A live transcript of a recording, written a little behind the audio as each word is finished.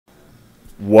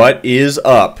What is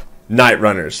up, Night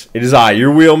Runners? It is I,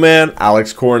 your wheelman,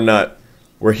 Alex Cornnut.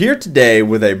 We're here today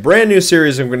with a brand new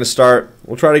series I'm going to start.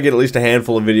 We'll try to get at least a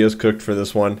handful of videos cooked for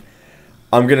this one.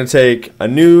 I'm going to take a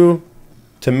new,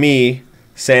 to me,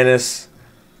 Sanis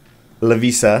La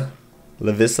Vista,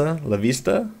 Hasta La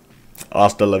Vista,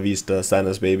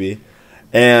 Sanis baby.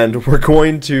 And we're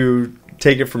going to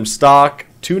take it from stock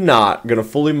to not, going to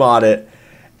fully mod it,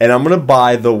 and I'm going to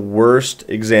buy the worst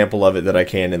example of it that I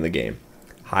can in the game.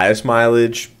 Highest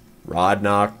mileage, rod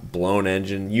knock, blown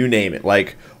engine, you name it.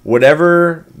 Like,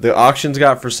 whatever the auction's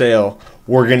got for sale,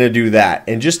 we're going to do that.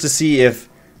 And just to see if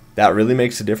that really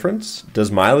makes a difference.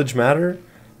 Does mileage matter?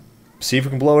 See if we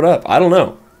can blow it up. I don't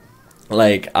know.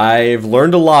 Like, I've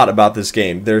learned a lot about this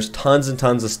game. There's tons and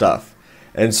tons of stuff.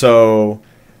 And so,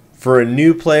 for a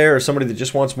new player or somebody that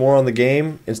just wants more on the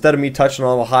game, instead of me touching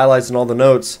all the highlights and all the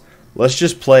notes, let's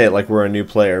just play it like we're a new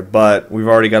player. But we've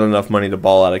already got enough money to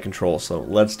ball out of control, so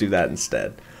let's do that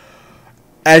instead.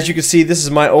 As you can see, this is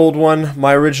my old one,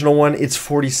 my original one. It's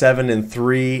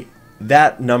 47-3.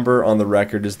 That number on the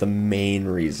record is the main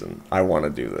reason I want to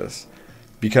do this.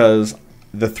 Because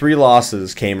the 3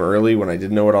 losses came early when I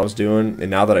didn't know what I was doing, and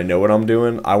now that I know what I'm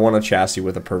doing, I want a chassis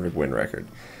with a perfect win record.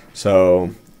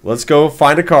 So let's go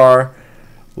find a car.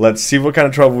 Let's see what kind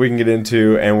of trouble we can get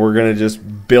into, and we're going to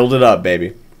just build it up,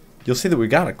 baby. You'll see that we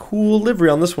got a cool livery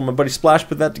on this one. My buddy Splash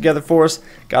put that together for us.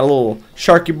 Got a little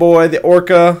Sharky boy, the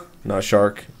Orca. Not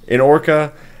Shark. An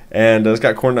Orca. And it's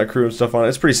got Cornnut crew and stuff on it.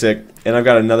 It's pretty sick. And I've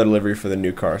got another livery for the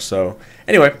new car. So,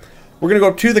 anyway, we're going to go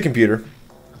up to the computer.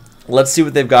 Let's see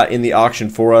what they've got in the auction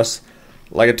for us.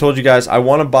 Like I told you guys, I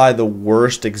want to buy the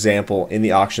worst example in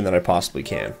the auction that I possibly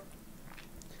can.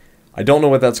 I don't know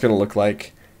what that's going to look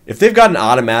like. If they've got an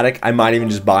automatic, I might even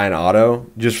just buy an auto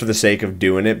just for the sake of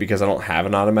doing it because I don't have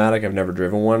an automatic. I've never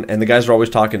driven one. And the guys are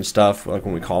always talking stuff, like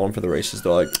when we call them for the races,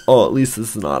 they're like, oh, at least this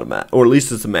is an automatic, or at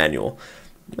least it's a manual.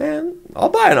 Man, I'll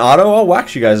buy an auto. I'll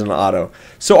wax you guys in an auto.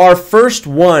 So our first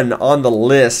one on the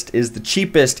list is the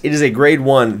cheapest. It is a grade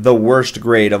 1, the worst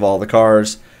grade of all the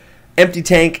cars. Empty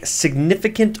tank,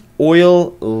 significant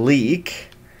oil leak.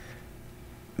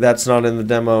 That's not in the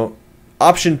demo.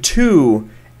 Option 2,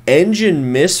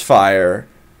 engine misfire,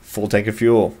 full tank of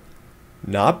fuel.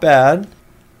 Not bad.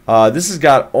 This has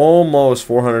got almost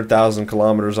 400,000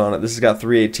 kilometers on it. This has got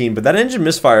 318, but that engine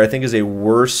misfire I think is a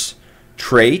worse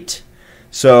trait.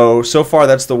 So far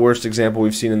that's the worst example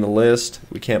we've seen in the list.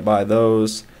 We can't buy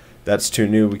those. That's too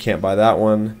new. We can't buy that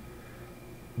one.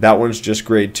 That one's just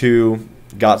grade 2.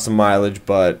 Got some mileage,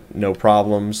 but no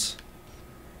problems.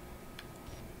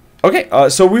 Okay,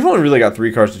 so we've only really got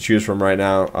 3 cars to choose from right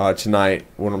now, tonight,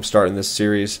 when I'm starting this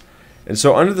series. And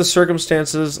so under the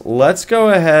circumstances, let's go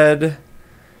ahead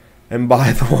and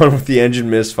buy the one with the engine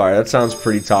misfire. That sounds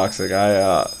pretty toxic.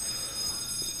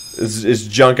 It's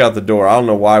junk out the door. I don't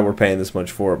know why we're paying this much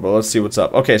for it, but let's see what's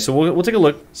up. Okay, so we'll take a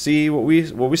look, see what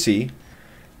we see.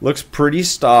 Looks pretty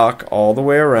stock all the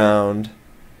way around.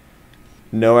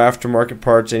 No aftermarket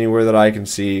parts anywhere that I can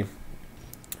see.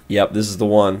 Yep, this is the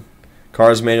one.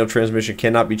 Car's manual transmission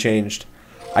cannot be changed.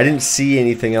 I didn't see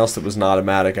anything else that was not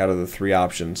automatic out of the 3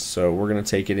 options, so we're going to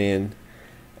take it in.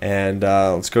 And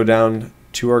let's go down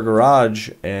to our garage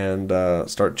and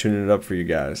start tuning it up for you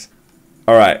guys.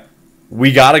 Alright,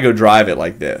 we got to go drive it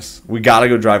like this. We got to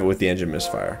go drive it with the engine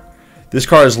misfire. This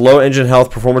car has low engine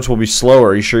health. Performance will be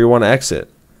slower. Are you sure you want to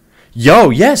exit?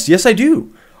 Yo, yes I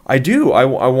do. I do. I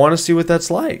want to see what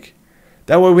that's like.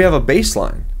 That way we have a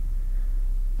baseline.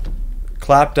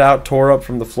 Clapped out, tore up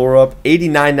from the floor up.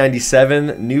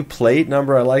 8997, new plate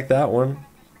number. I like that one.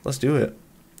 Let's do it.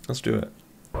 Let's do it.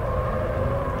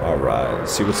 All right,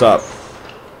 let's see what's up.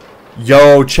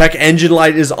 Yo, check engine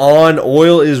light is on.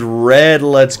 Oil is red.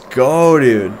 Let's go,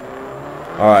 dude.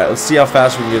 All right, let's see how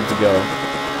fast we can get it to go.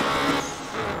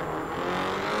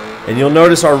 And you'll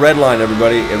notice our red line,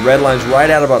 everybody. It red lines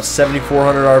right at about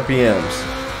 7,400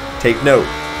 RPMs. Take note.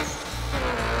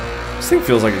 This thing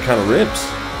feels like it kind of rips.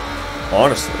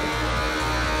 Honestly.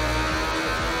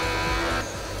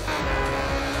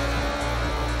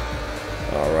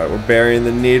 Alright, we're burying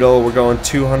the needle. We're going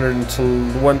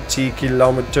 220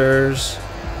 kilometers.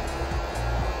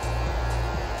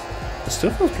 It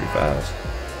still feels pretty fast.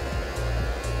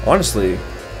 Honestly,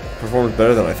 performs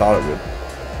better than I thought it would.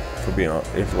 For being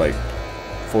honest, if like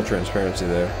full transparency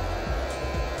there.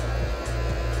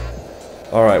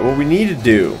 Alright, what we need to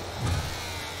do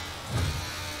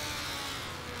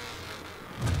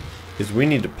is we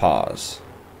need to pause,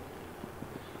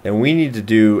 and we need to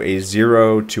do a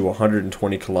 0 to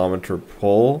 120 kilometer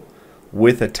pull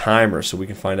with a timer so we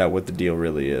can find out what the deal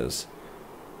really is.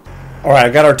 All right,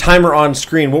 I've got our timer on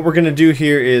screen. What we're going to do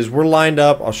here is we're lined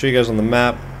up. I'll show you guys on the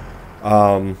map.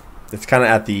 It's kind of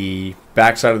at the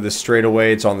backside of this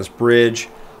straightaway. It's on this bridge.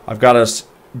 I've got us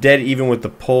dead even with the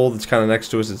pole that's kind of next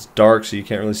to us. It's dark, so you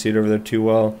can't really see it over there too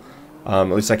well. At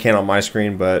least I can on my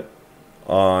screen, but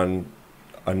on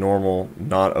a normal,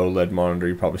 not OLED monitor,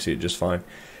 you probably see it just fine.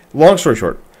 Long story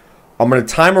short, I'm going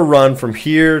to time a run from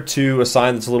here to a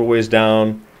sign that's a little ways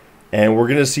down, and we're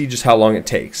going to see just how long it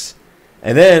takes.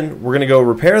 And then we're going to go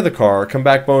repair the car, come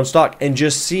back bone stock, and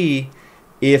just see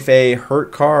if a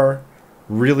hurt car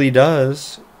really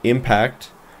does impact,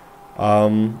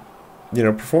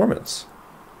 performance.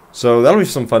 So that'll be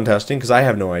some fun testing because I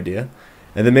have no idea.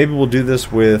 And then maybe we'll do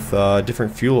this with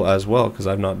different fuel as well because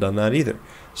I've not done that either.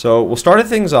 So we'll start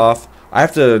things off. I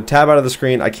have to tab out of the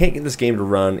screen. I can't get this game to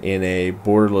run in a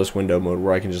borderless window mode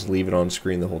where I can just leave it on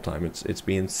screen the whole time. It's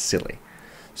being silly.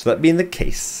 So that being the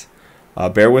case,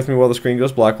 bear with me while the screen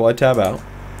goes black while I tab out.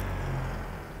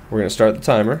 We're going to start the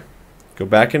timer, go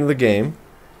back into the game,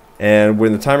 and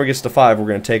when the timer gets to 5, we're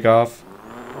going to take off.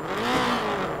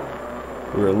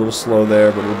 We were a little slow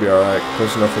there, but it'll be alright.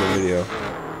 Close enough for the video.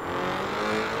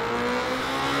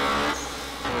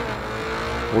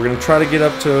 We're going to try to get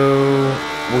up to...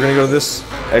 We're going to go to this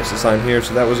exit sign here,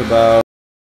 so that was about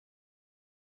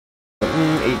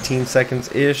 18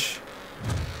 seconds-ish.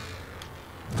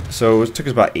 So it took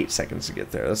us about 8 seconds to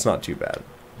get there. That's not too bad.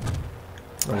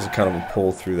 That was kind of a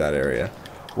pull through that area.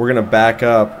 We're going to back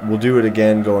up. We'll do it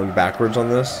again going backwards on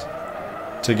this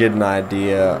to get an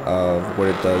idea of what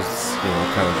it does,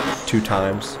 kind of 2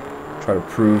 times. Try to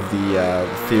prove the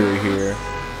theory here.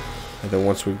 And then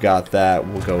once we've got that,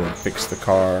 we'll go and fix the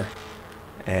car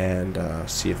and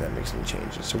see if that makes any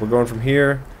changes. So we're going from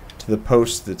here to the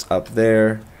post that's up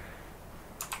there.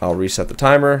 I'll reset the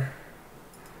timer.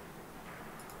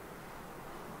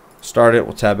 Start it.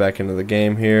 We'll tab back into the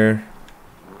game here.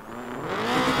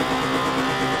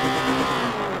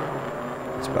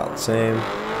 It's about the same.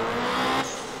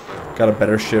 Got a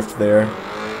better shift there.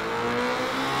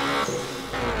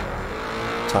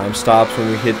 Time stops when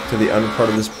we hit to the under part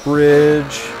of this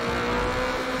bridge.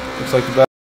 Looks like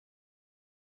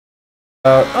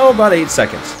about 8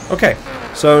 seconds. Okay,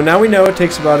 so now we know it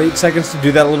takes about 8 seconds to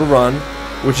do that little run,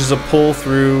 which is a pull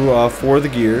through 4 of the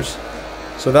gears.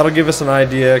 So that'll give us an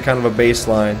idea, kind of a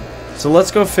baseline. So let's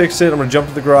go fix it. I'm going to jump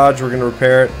to the garage, we're going to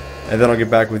repair it, and then I'll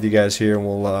get back with you guys here and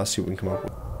we'll see what we can come up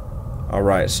with.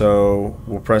 Alright, so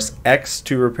we'll press X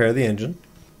to repair the engine.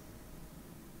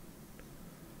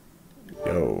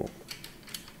 Yo.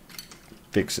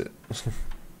 Fix it.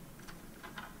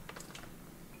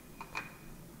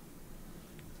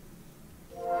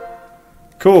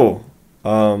 Cool.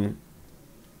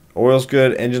 Oil's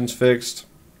good, engine's fixed.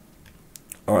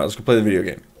 Alright, let's go play the video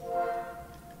game.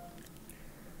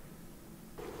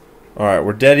 Alright,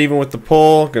 we're dead even with the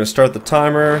pull. Gonna start the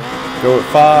timer. Go at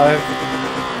 5.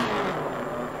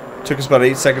 Took us about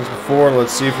 8 seconds before.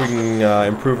 Let's see if we can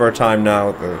improve our time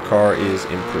now. The car is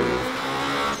improved.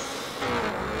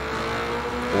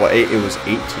 Well, it was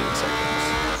 18 seconds.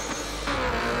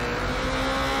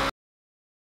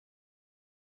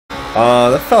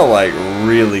 That felt like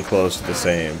really close to the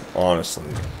same,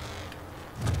 honestly.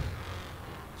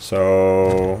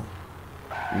 So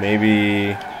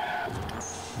maybe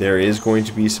there is going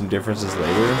to be some differences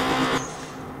later,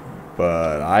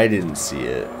 but I didn't see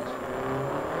it.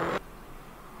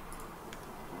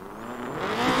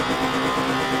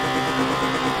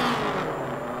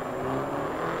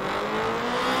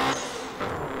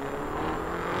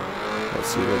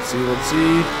 Let's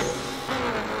see.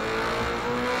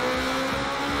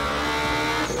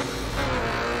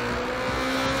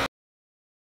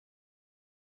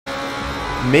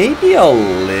 Maybe a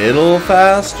little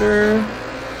faster.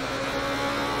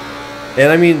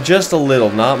 And I mean just a little,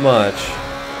 not much.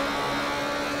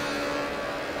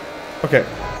 Okay,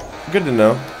 good to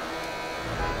know.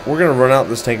 We're gonna run out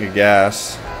this tank of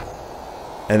gas,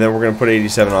 and then we're gonna put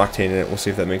 87 octane in it. We'll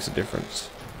see if that makes a difference.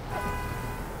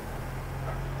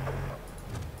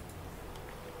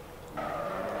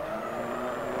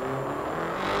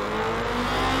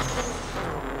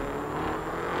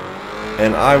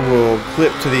 And I will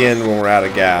clip to the end when we're out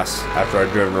of gas after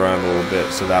I've driven around a little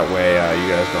bit, so that way you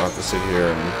guys don't have to sit here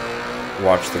and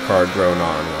watch the car drone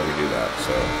on while we do that.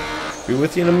 So, be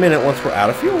with you in a minute once we're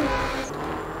out of fuel.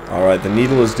 Alright, the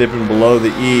needle is dipping below the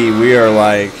E. We are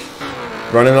like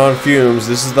running on fumes.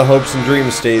 This is the hopes and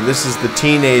dreams state. This is the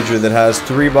teenager that has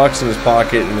 $3 in his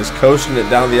pocket and is coasting it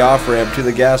down the off-ramp to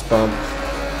the gas pump.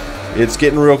 It's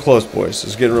getting real close, boys.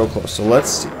 It's getting real close. So let's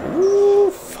see. Ooh,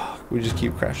 fuck. We just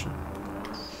keep crashing.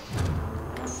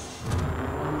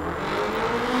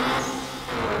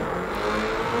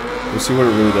 We'll see what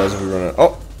it really does if we run out.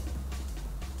 Oh!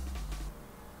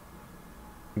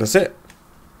 That's it.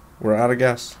 We're out of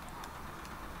gas.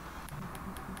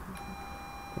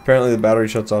 Apparently the battery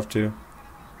shuts off too.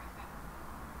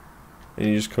 And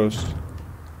you just coast.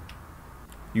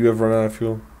 You have run out of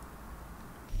fuel.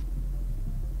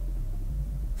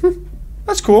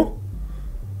 That's cool.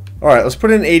 Alright, let's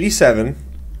put in 87.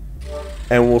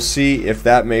 And we'll see if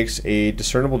that makes a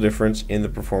discernible difference in the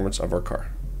performance of our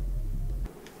car.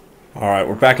 Alright,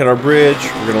 we're back at our bridge.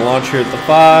 We're going to launch here at the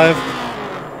 5.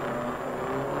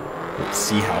 Let's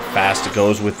see how fast it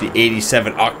goes with the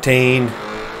 87 octane.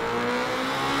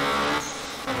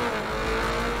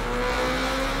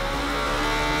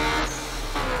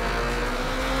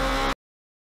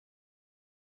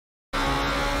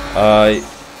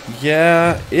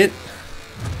 Yeah,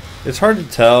 it's hard to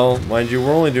tell. Mind you,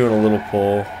 we're only doing a little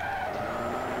pull,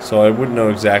 so I wouldn't know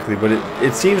exactly, but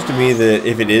it seems to me that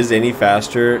if it is any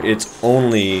faster, it's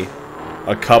only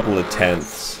a couple of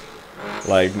tenths,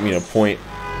 like, you know,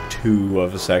 0.2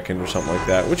 of a second or something like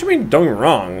that, which, I mean, don't get me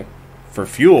wrong, for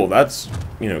fuel, that's,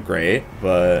 you know, great,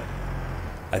 but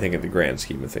I think in the grand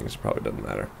scheme of things, it probably doesn't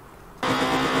matter.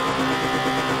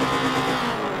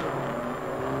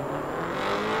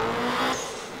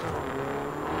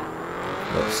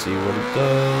 Let's see what it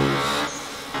does.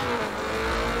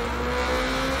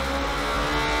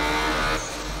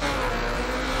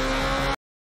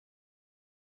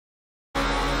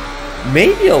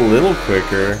 Maybe a little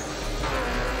quicker,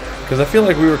 because I feel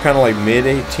like we were kind of like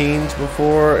mid-18s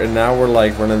before, and now we're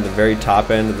like running the very top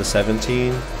end of the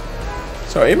 17.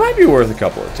 So it might be worth a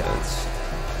couple of tenths.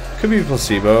 Could be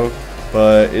placebo,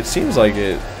 but it seems like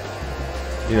it,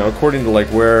 you know, according to like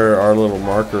where our little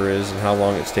marker is and how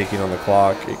long it's taking on the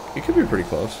clock, it could be pretty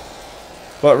close.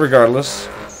 But regardless,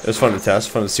 it was fun to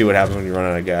test, fun to see what happens when you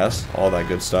run out of gas, all that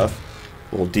good stuff.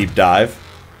 A little deep dive.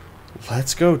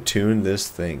 Let's go tune this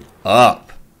thing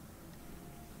up.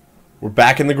 We're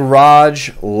back in the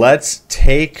garage. Let's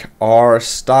take our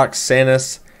stock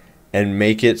Sanus and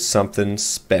make it something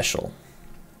special.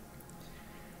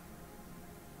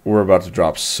 We're about to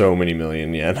drop so many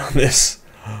million yen on this.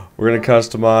 We're going to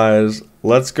customize.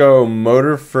 Let's go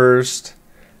motor first,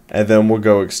 and then we'll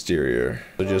go exterior.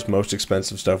 So just most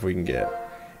expensive stuff we can get.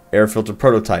 Air filter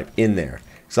prototype in there.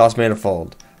 Exhaust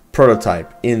manifold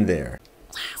prototype in there.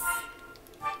 Yes.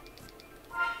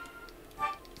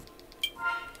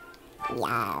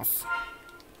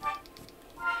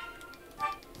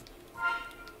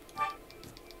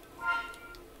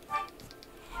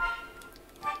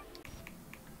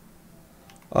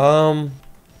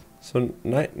 So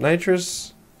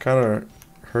nitrous kind of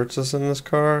hurts us in this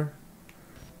car.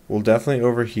 We'll definitely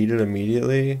overheat it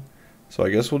immediately. So I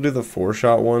guess we'll do the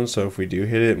 4-shot one, so if we do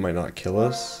hit it, it might not kill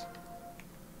us.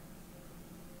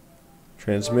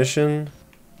 Transmission.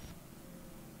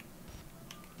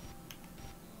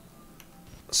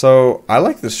 So I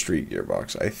like the street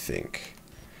gearbox, I think,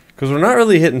 because we're not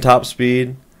really hitting top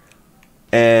speed,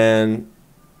 and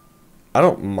I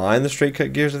don't mind the straight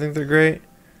cut gears. I think they're great,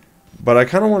 but I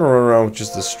kind of want to run around with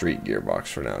just the street gearbox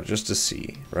for now, just to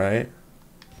see, right?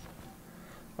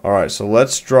 Alright, so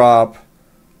let's drop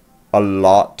a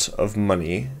lot of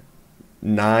money,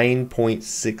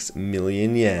 9.6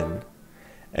 million yen,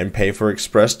 and pay for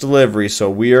express delivery, so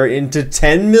we are into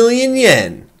 10 million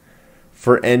yen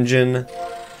for engine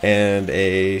and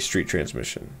a street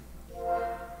transmission.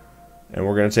 And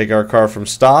we're going to take our car from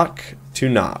stock to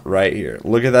not right here.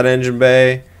 Look at that engine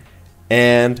bay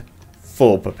and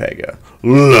full Papega.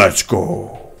 Let's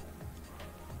go.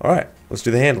 Alright, let's do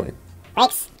the handling.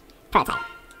 Brakes, prototype.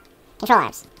 Control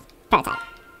arms, prototype.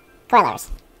 Coilovers,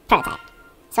 prototype.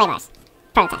 Sway bars,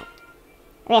 prototype.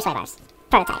 Rear sway bars,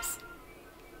 prototypes.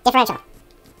 Differential.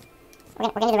 We're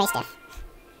gonna do the race diff.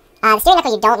 The steering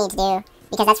knuckle you don't need to do,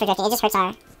 because that's for drifting. It just hurts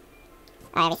our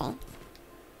everything.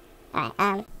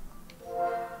 Alright,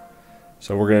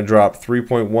 So we're going to drop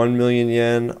 3.1 million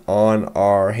yen on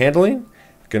our handling.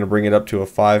 Going to bring it up to a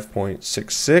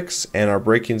 5.66, and our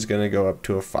braking's going to go up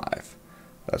to a 5.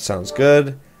 That sounds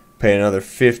good. Pay another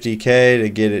 50k to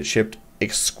get it shipped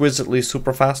exquisitely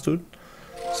super fast, dude.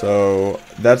 So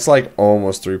that's like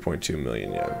almost 3.2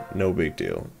 million yen. No big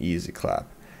deal. Easy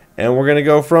clap. And we're going to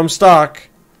go from stock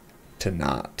to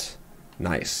not.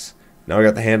 Nice. Now we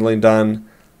got the handling done.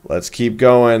 Let's keep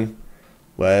going.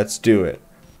 Let's do it.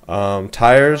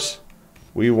 Tires,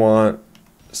 we want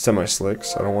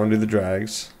semi-slicks. I don't want to do the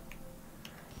drags.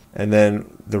 And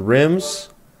then the rims,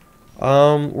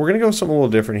 we're going to go with something a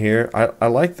little different here. I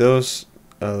like those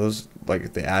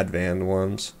like the Advan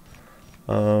ones.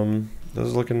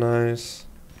 Those looking nice.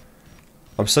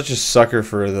 I'm such a sucker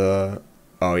for the,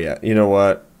 oh yeah, you know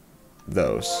what?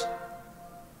 those.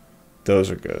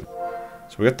 Those are good.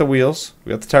 So we got the wheels,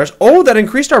 we got the tires. Oh, that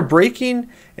increased our braking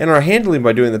and our handling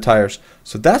by doing the tires.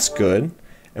 So that's good.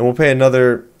 And we'll pay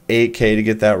another $8K to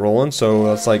get that rolling. So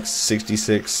that's like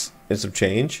 66 and some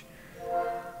change.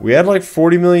 We had like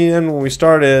 40 million when we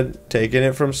started, taking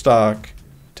it from stock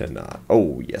to not.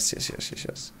 Oh, yes.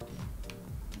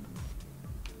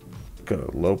 Go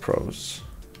to low pros.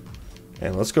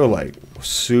 And let's go like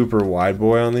super wide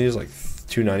boy on these, like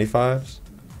 295s.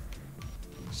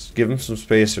 Let's give them some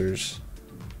spacers.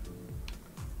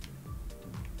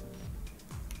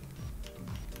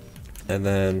 And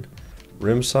then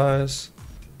rim size,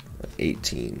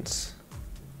 18s.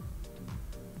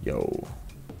 Yo.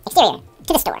 Exterior,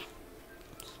 to the store.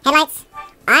 Headlights,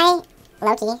 I,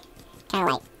 low-key, kind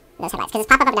of like those headlights, because it's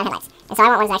pop-up and down headlights. And so I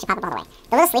want ones that actually pop up all the way.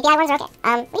 The little sleepy-eyed ones are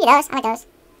okay. We do those, I like those.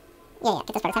 Yeah,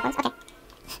 get those prototype ones, okay.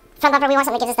 Front bumper, we want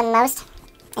something that gives us the most.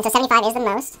 And so 75 is the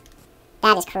most.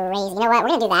 That is crazy. You know what, we're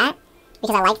going to do that,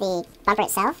 because I like the bumper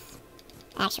itself.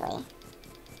 Actually.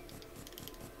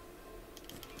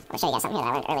 I'll show you guys something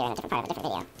here that I learned earlier in a different part of a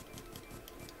different video.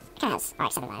 It kind of has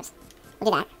RX-7 vibes.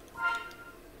 We'll do that.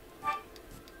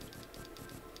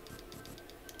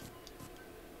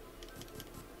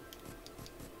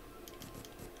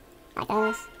 Like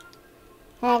those.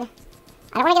 Hood.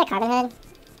 I don't want to get a carbon hood.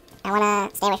 I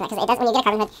want to stay away from that, because it does, when you get a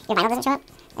carbon hood, your vinyl doesn't show up.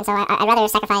 And so I'd rather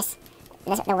sacrifice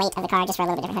the weight of the car just for a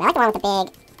little bit different hood. I like the one with the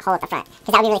big hole at the front,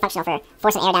 because that would be really functional for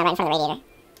forcing air down right in front of the radiator.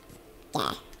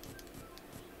 Yeah.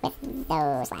 With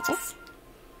those latches.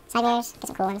 Side mirrors, get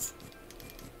some cool ones.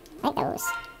 I like those.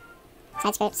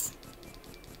 Side skirts.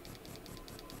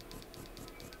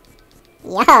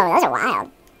 Yo, those are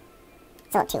wild.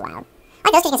 It's a little too wild. I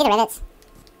like those because you can see the rivets.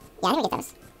 Yeah, I never get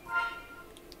those.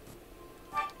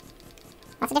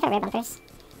 Lots of different rear bumpers.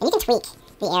 And you can tweak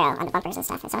the arrow on the bumpers and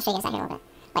stuff, and so I'll show you guys that here a little bit.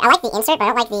 Like, I like the insert, but I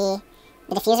don't like the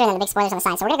diffuser and then the big spoilers on the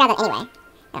side, so we're going to grab that anyway. And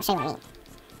I'll show you what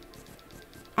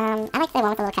I mean. I like the one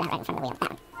with the little cutout right in front of the wheel. That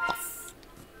one. Yes.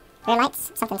 Rear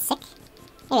lights, something sick.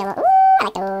 Maybe a little, ooh, I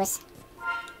like those.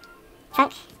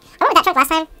 Trunk. I went with that trunk last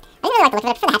time. I didn't really like the look of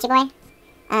it. I prefer the Hatchy Boy.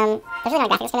 There's really no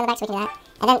graphics in the back, so we can do that.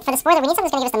 And then for the spoiler, we need something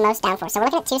that's going to give us the most downforce. So we're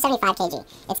looking at 275 kg.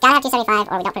 It's got to have 275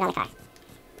 or we don't put it on the car.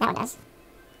 That one does.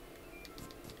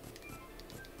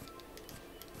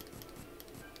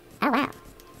 Oh, wow.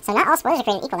 So not all spoilers are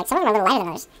created equal. Like, some of them are a little lighter than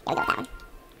others. Yeah, we go with that one.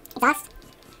 Exhaust.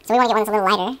 So we want to get one that's a little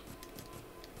lighter.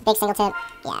 Big single tip.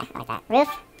 Yeah, I like that. Roof.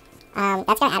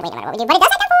 That's going to add weight no matter what we do. But it does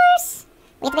add downforce!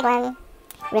 We get the big one.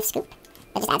 Roof scoop.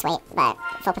 That just adds weight, but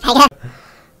full Papaya.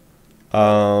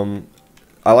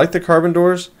 I like the carbon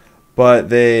doors, but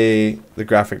the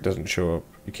graphic doesn't show up.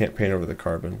 You can't paint over the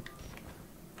carbon.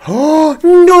 Oh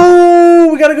no!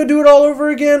 We gotta go do it all over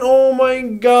again. Oh my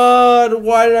god!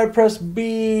 Why did I press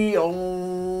B? Oh.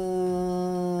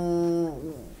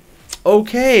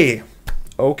 Okay.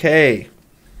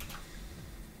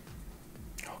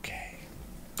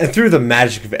 And through the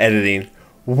magic of editing,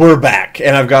 we're back,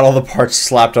 and I've got all the parts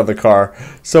slapped on the car.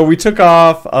 So we took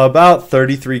off about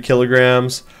 33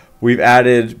 kilograms. We've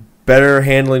added better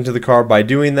handling to the car by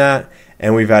doing that,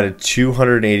 and we've added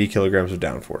 280 kilograms of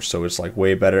downforce. So it's like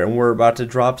way better, and we're about to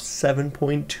drop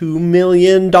 $7.2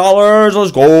 million.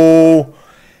 Let's go!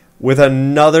 With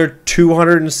another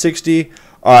 260.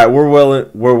 All right, we're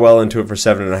well into it for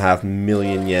 7.5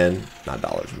 million yen, not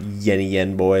dollars,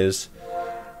 yen, boys.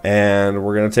 And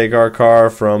we're going to take our car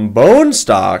from bone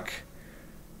stock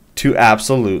to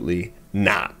absolutely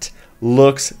not.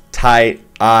 Looks tight.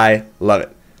 I love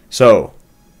it. So,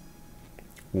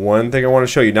 one thing I want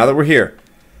to show you, now that we're here,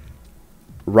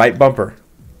 right bumper.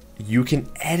 You can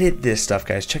edit this stuff,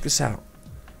 guys. Check this out.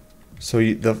 So,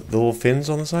 the little fins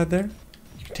on the side there,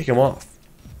 you can take them off.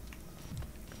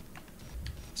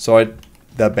 So,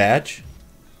 that badge,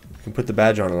 you can put the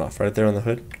badge on and off right there on the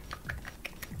hood.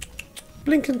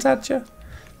 Blinking at you.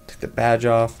 Take the badge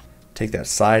off. Take that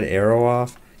side arrow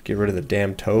off. Get rid of the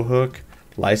damn tow hook.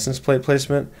 License plate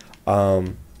placement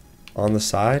on the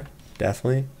side.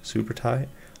 Definitely super tight.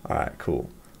 Alright, cool.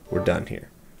 We're done here.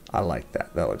 I like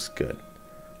that. That looks good.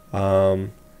 Right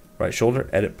shoulder.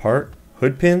 Edit part.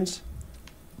 Hood pins.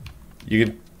 You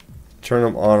can turn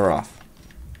them on or off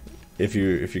if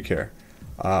you care.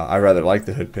 I rather like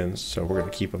the hood pins, so we're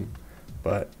going to keep them.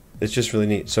 But it's just really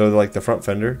neat. So like the front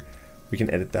fender, we can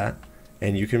edit that,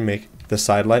 and you can make the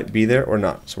side light be there or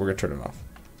not. So we're gonna turn it off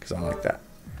because I like that.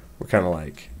 We're kind of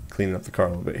like cleaning up the car a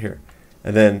little bit here.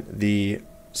 And then the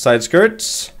side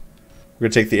skirts, we're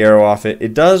gonna take the arrow off it.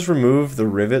 It does remove the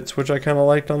rivets, which I kind of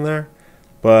liked on there,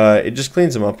 but it just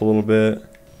cleans them up a little bit.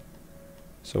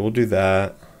 So we'll do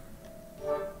that.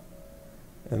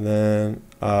 And then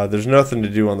there's nothing to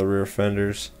do on the rear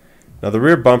fenders. Now the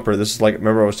rear bumper, this is like,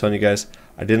 remember I was telling you guys,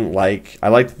 I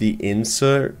liked the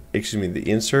insert,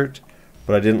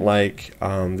 but I didn't like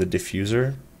the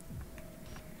diffuser.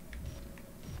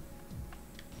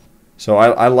 So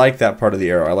I like that part of the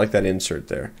arrow. I like that insert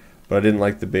there, but I didn't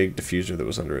like the big diffuser that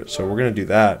was under it. So we're going to do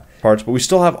that parts, but we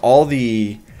still have all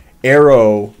the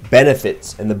arrow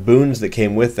benefits and the boons that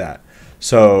came with that.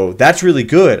 So that's really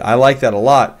good. I like that a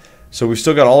lot. So we've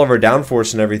still got all of our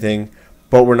downforce and everything,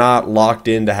 but we're not locked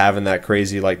into having that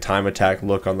crazy like time attack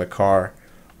look on the car,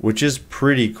 which is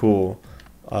pretty cool.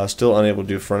 Still unable to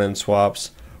do front end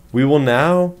swaps. We will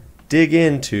now dig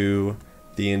into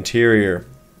the interior.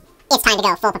 It's time to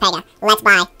go full Papega. Let's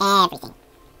buy everything.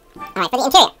 Alright, for the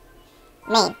interior.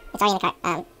 Main. It's already in the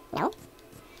cart. No.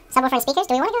 Subwoofer and speakers.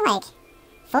 Do we want to go like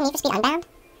full Need for Speed Unbound?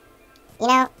 You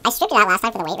know, I stripped it out last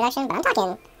time for the weight reduction, but I'm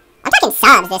talking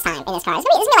subs this time in this car. This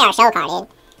is gonna be our show car, dude.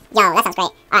 Yo, that sounds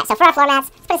great. Alright, so for our floor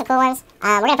mats, let's put in some cool ones.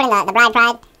 We're gonna put in the Bride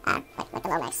Pride. Like the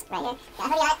Lomax right here. Yeah,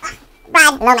 hoodie on it.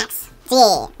 Bride Lomax.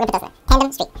 Yeah, we're gonna put those in.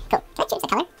 Tandem Street. Cool. Can I choose the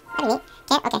color? That'd be neat.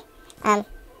 Can't? Okay.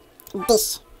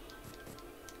 Dish.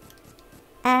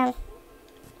 Yeah,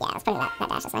 let's put in that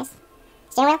dash. That's nice.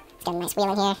 Steering wheel. Let's get a nice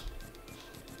wheel in here.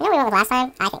 You know what we went with last time?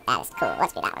 I think that is cool.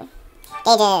 Let's do that one.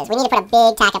 Gauges. We need to put a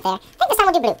big tack up there. I think this time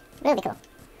we'll do blue. Blue would be cool.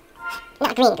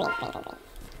 Not green.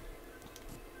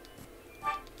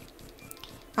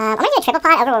 I'm gonna do a triple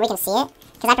pod over where we can see it,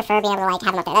 because I prefer being able to like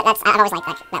have them up there. I've always liked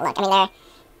that look. I mean,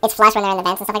 it's flush when they're in the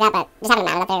vents and stuff like that, but just having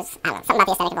them mounted up there is, I don't know, something about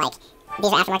the aesthetic of like,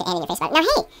 these are aftermarket and in your face. But now,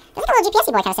 hey, there's like a little GPS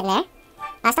boy kind of sitting there.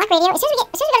 Stock radio. As soon as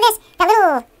we go to this, that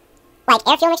little like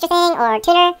air fuel mixture thing or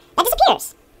tuner, that disappears.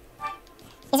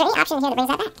 Is there any option here that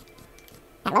brings that back?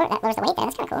 That lowers the weight there.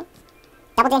 That's kind of cool.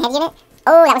 Double din head unit.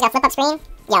 Oh, that one's got a flip up screen.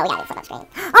 Yo, we got a flip up screen.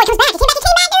 Oh, it comes back. It came back,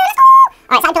 dude. Let's go.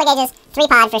 All right, side pillar gauges, 3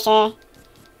 pod for sure,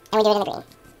 and we do it in the green.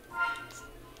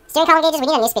 Steering column gauges, we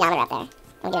need a new speedometer up there.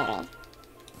 And we do it in green.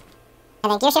 And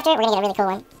then gear shifter, we're gonna get a really cool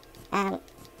one.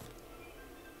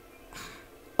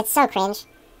 It's so cringe.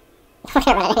 We're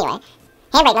gonna run it anyway.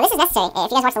 Handbrake. Now this is necessary.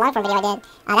 If you guys watched the long form video I did,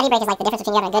 that e-brake is like the difference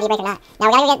between having a good e-brake or not. Now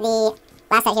we gotta go get the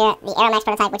last set here, the Aeromax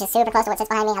prototype, which is super close to what sits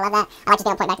behind me. I love that. I like to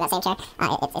point back to that same chair.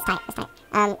 It's tight. It's tight.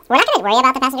 We're not gonna worry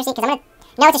about the passenger seat because I'm gonna.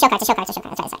 No, it's a show car. It's a show car.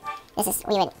 That's right. This is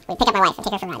we pick up my wife and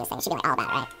take her for a ride. This thing. She'd be like all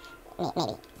about it, right?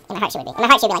 Maybe. In my heart she would be. In my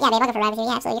heart she'd be like, yeah, babe, I'll go for a ride with you.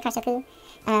 Yeah, absolutely. Your car's so cool.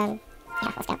 Yeah,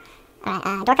 let's go. All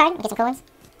right. Door card. We'll get some cool ones.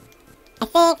 I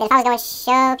think that if I was going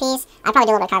showpiece, I'd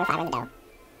probably do a little bit of carbon fiber in the dough.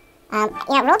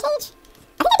 You know, roll cage.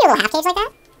 I think I'd do a little half cage like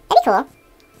that. That'd be cool.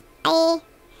 I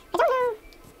don't know.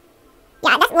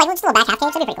 Yeah, that's like just a little back half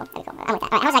cage. That'd be pretty cool. I'm with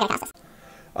that. All right, how's that gonna cost us?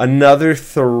 Another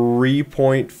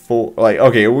 3.4. Like,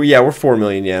 okay, we're 4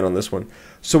 million yen on this one.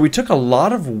 So we took a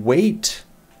lot of weight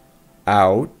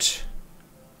out.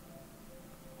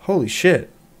 Holy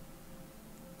shit.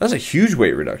 That's a huge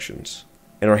weight reductions.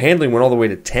 And our handling went all the way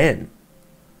to 10.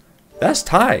 That's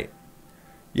tight.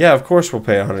 Yeah, of course we'll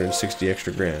pay 160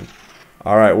 extra grand.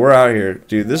 All right, we're out here.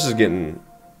 Dude, this is getting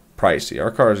pricey.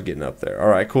 Our car is getting up there. All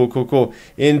right, cool.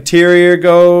 Interior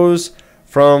goes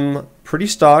from pretty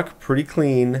stock, pretty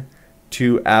clean,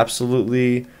 to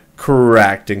absolutely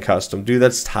correct and custom. Dude,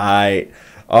 that's tight.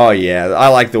 Oh, yeah. I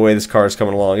like the way this car is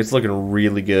coming along. It's looking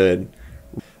really good.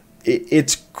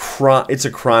 It's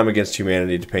a crime against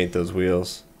humanity to paint those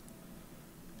wheels.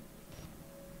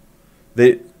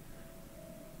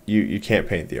 You can't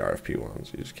paint the RFP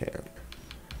ones. You just can't.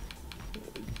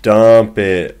 Dump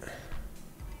it.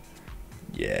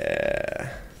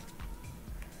 Yeah.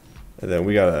 And then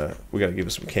we gotta give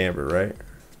it some camber, right?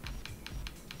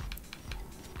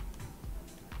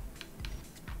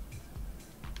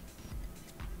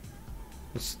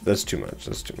 That's too much.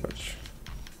 That's too much.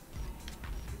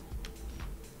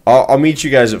 I'll meet you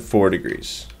guys at 4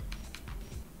 degrees.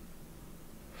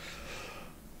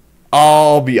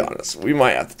 I'll be honest. We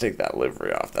might have to take that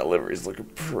livery off. That livery's looking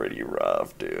pretty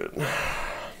rough, dude.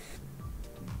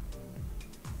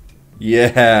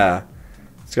 Yeah.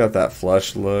 It's got that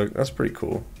flush look. That's pretty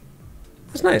cool.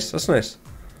 That's nice. That's nice.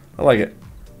 I like it.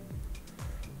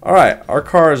 Alright. Our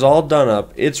car is all done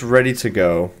up. It's ready to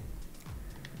go.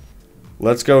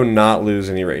 Let's go not lose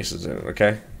any races in it,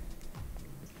 okay?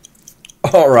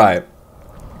 Alright.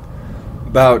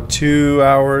 About 2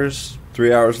 hours,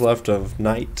 3 hours left of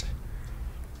night.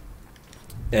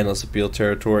 Endless appeal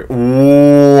territory.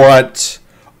 What?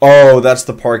 Oh, that's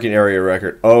the parking area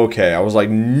record. Okay, I was like,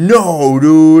 no,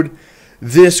 dude.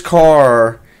 This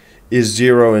car is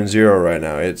 0 and 0 right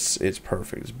now. It's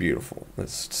perfect. It's beautiful.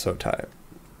 It's so tight.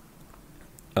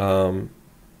 Oh,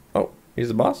 he's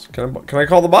the boss. Can I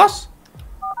call the boss?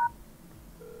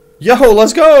 Yo,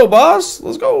 let's go, boss.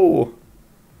 Let's go.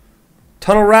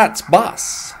 Tunnel Rats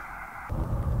boss.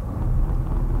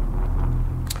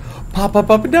 Pop up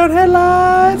and down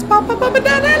headlights. Pop up and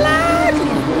down headlights.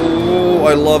 Oh,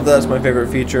 I love that. It's my favorite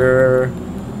feature.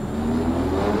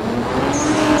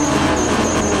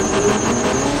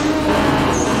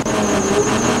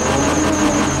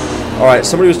 Alright,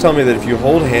 somebody was telling me that if you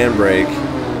hold handbrake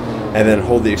and then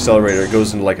hold the accelerator, it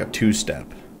goes into like a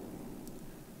two-step.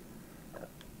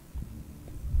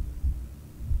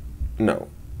 No.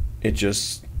 It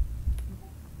just...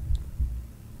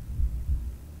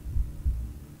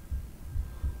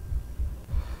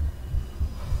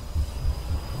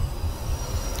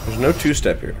 There's no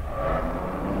two-step here.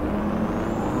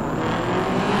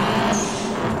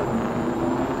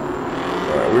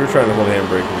 Alright, we were trying to hold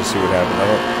handbrake and just see what happened. I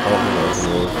don't think that was a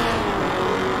move.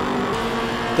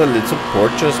 The little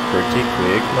Porsche is pretty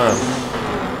quick, man.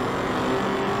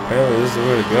 Apparently this is the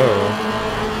way to go.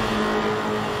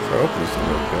 Sure hope this is the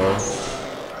way to go.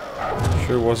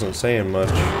 Sure wasn't saying much.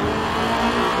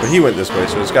 But he went this way,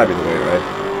 so it's gotta be the way, right?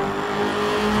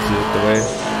 Is this the way?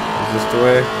 Is this the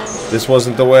way? This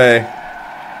wasn't the way.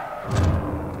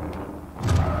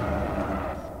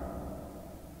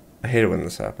 I hate it when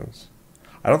this happens.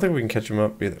 I don't think we can catch him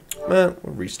up either. We'll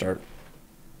restart.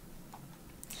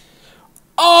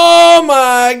 Oh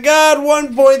my god,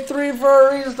 1.3 for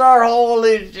a restart.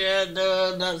 Holy shit,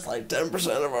 dude. That's like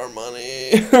 10% of our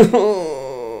money.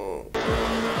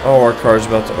 Oh, our car's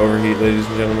about to overheat, ladies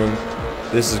and gentlemen.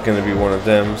 This is going to be one of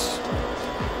them's.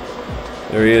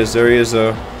 There he is,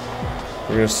 though.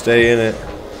 We're going to stay in it.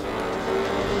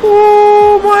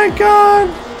 Oh my god.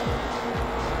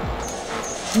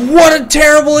 What a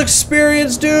terrible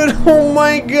experience, dude. Oh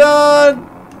my god.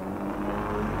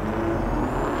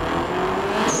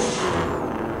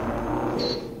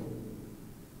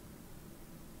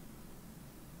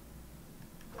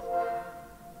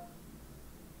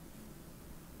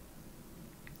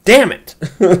 Damn it!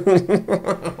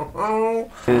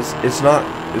 it's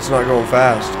not going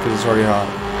fast because it's already hot.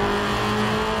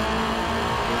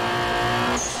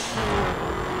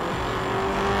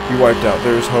 He wiped out.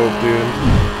 There's hope, dude.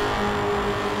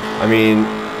 I mean,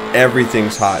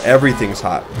 everything's hot. Everything's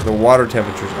hot. The water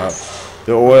temperature's up.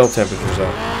 The oil temperature's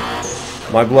up.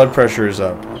 My blood pressure is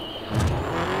up.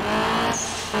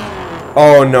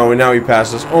 Oh no! And now he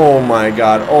passed us. Oh my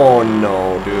god! Oh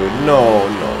no, dude! No,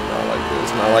 no.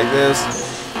 Not like this.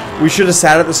 We should have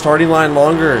sat at the starting line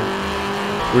longer.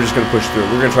 We're just gonna push through.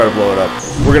 We're gonna try to blow it up.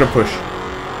 We're gonna push.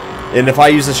 And if I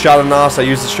use a shot of NOS, I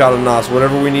use the shot of NOS.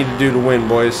 Whatever we need to do to win,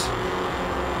 boys.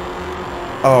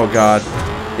 Oh god.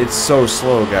 It's so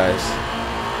slow, guys.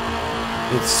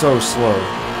 It's so slow.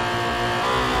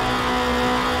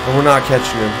 And we're not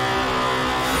catching him.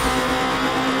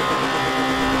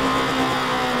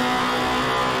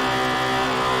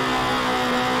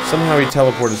 Somehow he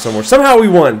teleported somewhere. Somehow we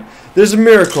won. There's a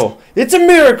miracle. It's a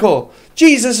miracle.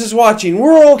 Jesus is watching.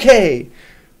 We're okay.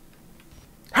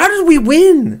 How did we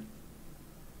win?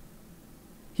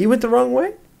 He went the wrong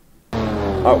way?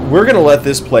 We're going to let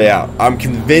this play out. I'm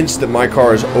convinced that my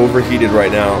car is overheated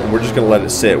right now, and we're just going to let it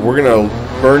sit. We're going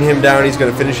to burn him down. He's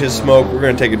going to finish his smoke. We're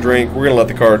going to take a drink. We're going to let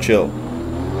the car chill.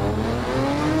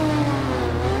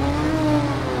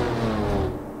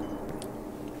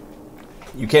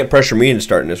 You can't pressure me into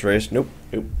starting this race. Nope.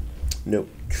 Nope. Nope.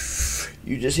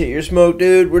 You just hit your smoke,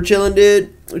 dude. We're chilling,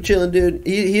 dude. We're chilling, dude.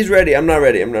 He's ready. I'm not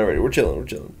ready. I'm not ready. We're chilling. We're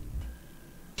chilling.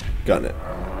 Got it.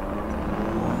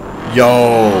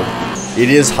 Yo. It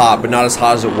is hot, but not as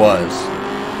hot as it was.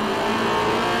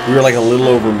 We were like a little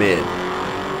over mid.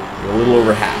 A little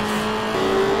over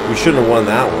half. We shouldn't have won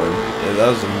that one. Yeah, that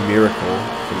was a miracle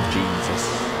from Jesus.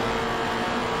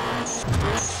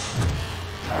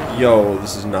 Yo,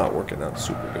 this is not working out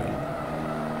super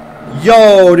good.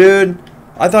 Yo, dude.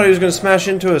 I thought he was going to smash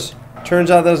into us. Turns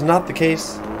out that was not the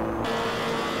case.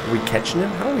 Are we catching him?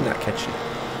 How are we not catching him?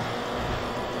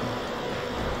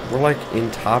 We're like in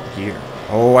top gear.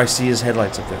 Oh, I see his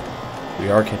headlights up there. We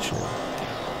are catching him.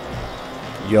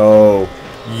 Yo.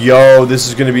 Yo, this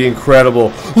is going to be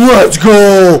incredible. Let's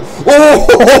go! Oh!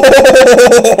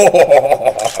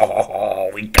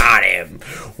 We got him.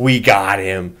 We got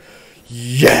him.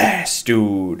 Yes,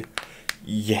 dude.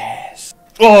 Yes.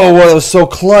 Oh, well, that was so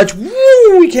clutch.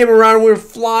 Woo! We came around and we were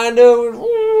flying, dude.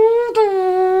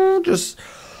 Just,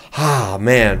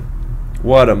 man.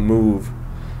 What a move.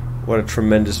 What a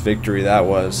tremendous victory that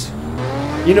was.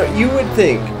 You know, you would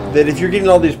think that if you're getting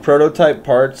all these prototype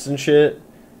parts and shit,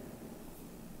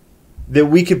 that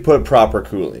we could put proper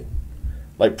cooling.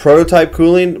 Like prototype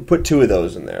cooling, put 2 of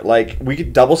those in there. Like we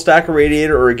could double stack a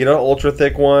radiator or get an ultra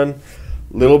thick one,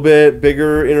 little bit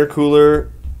bigger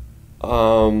intercooler,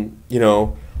 you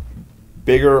know,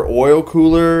 bigger oil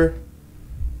cooler,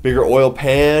 bigger oil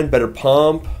pan, better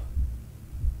pump.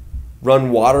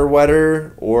 run water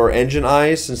wetter or engine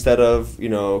ice instead of, you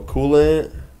know,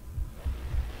 coolant.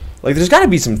 Like, there's got to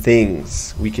be some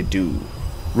things we could do.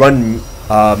 Run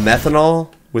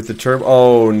methanol with the turbo.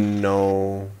 Oh,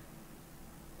 no.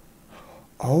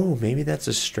 Oh, maybe that's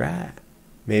a strat.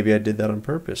 Maybe I did that on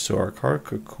purpose so our car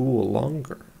could cool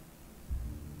longer.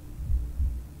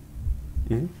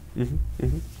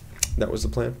 That was the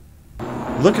plan.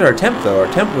 Look at our temp, though.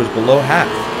 Our temp was below half.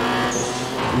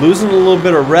 Losing a little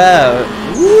bit of rev.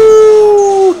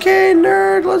 Woo! Okay,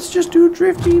 nerd. Let's just do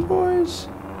drifty, boys.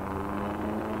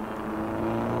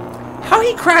 How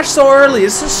he crashed so early?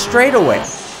 This is straightaway.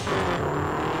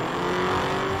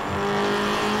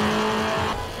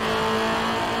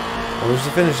 Oh, there's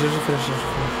the finish. There's the finish. There's the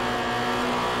finish.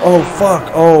 Oh,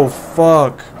 fuck. Oh,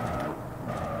 fuck.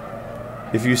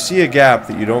 If you see a gap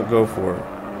that you don't go for it.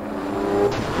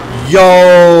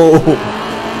 Yo!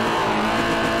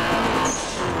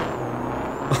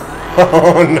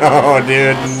 Oh, no,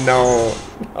 dude. No.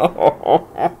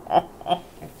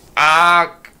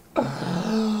 Fuck.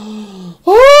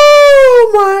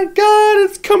 Oh, my God.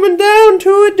 It's coming down to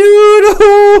it,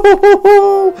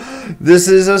 dude. This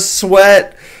is a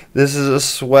sweat. This is a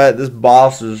sweat. This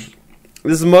boss is...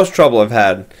 This is the most trouble I've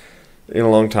had in a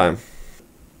long time.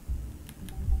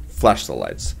 Flash the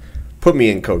lights. Put me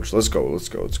in, coach. Let's go. Let's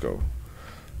go. Let's go.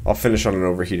 I'll finish on an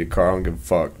overheated car. I don't give a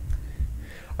fuck.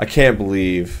 I can't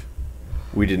believe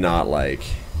we did not, like,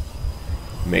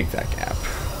 make that gap.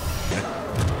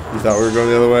 You thought we were going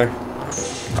the other way?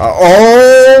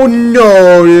 Oh,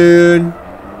 no, dude.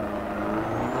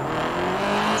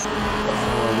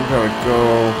 Oh, we gotta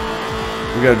go.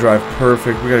 We gotta drive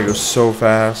perfect. We gotta go so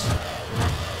fast.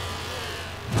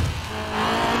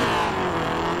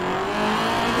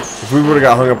 If we would've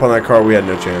got hung up on that car, we had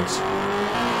no chance.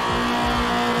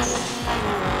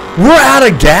 We're out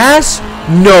of gas?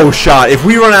 No shot. If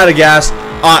we run out of gas,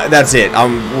 that's it. The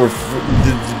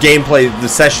gameplay, the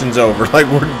session's over. Like,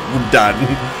 we're done.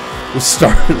 We'll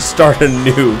start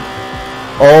anew.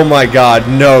 Oh my God,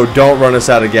 no! Don't run us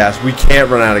out of gas. We can't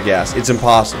run out of gas. It's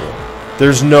impossible.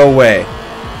 There's no way.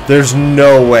 There's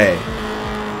no way.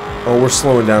 Oh, we're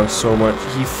slowing down so much.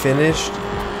 He finished.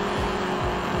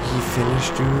 He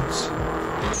finished, dudes.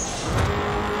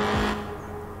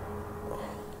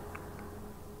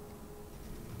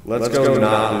 Let's go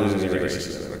not lose any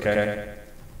races, okay?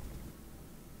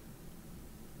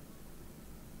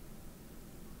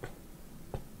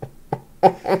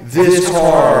 This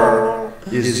car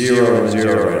is 0-0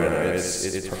 right now.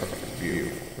 It's perfect.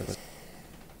 Beautiful.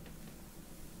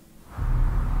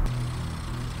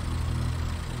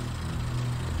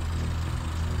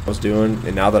 I was doing,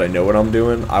 and now that I know what I'm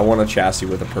doing, I want a chassis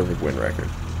with a perfect win record.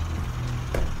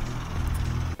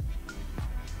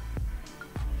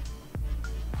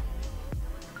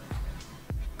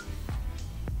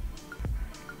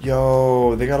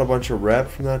 Yo, they got a bunch of rep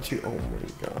from that too. Oh my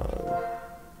God.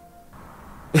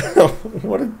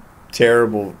 What a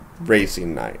terrible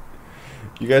racing night.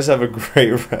 You guys have a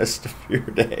great rest of your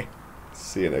day.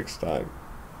 See you next time.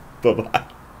 Bye-bye.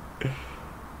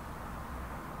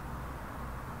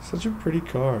 Such a pretty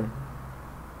car.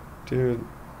 Dude,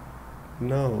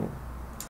 no.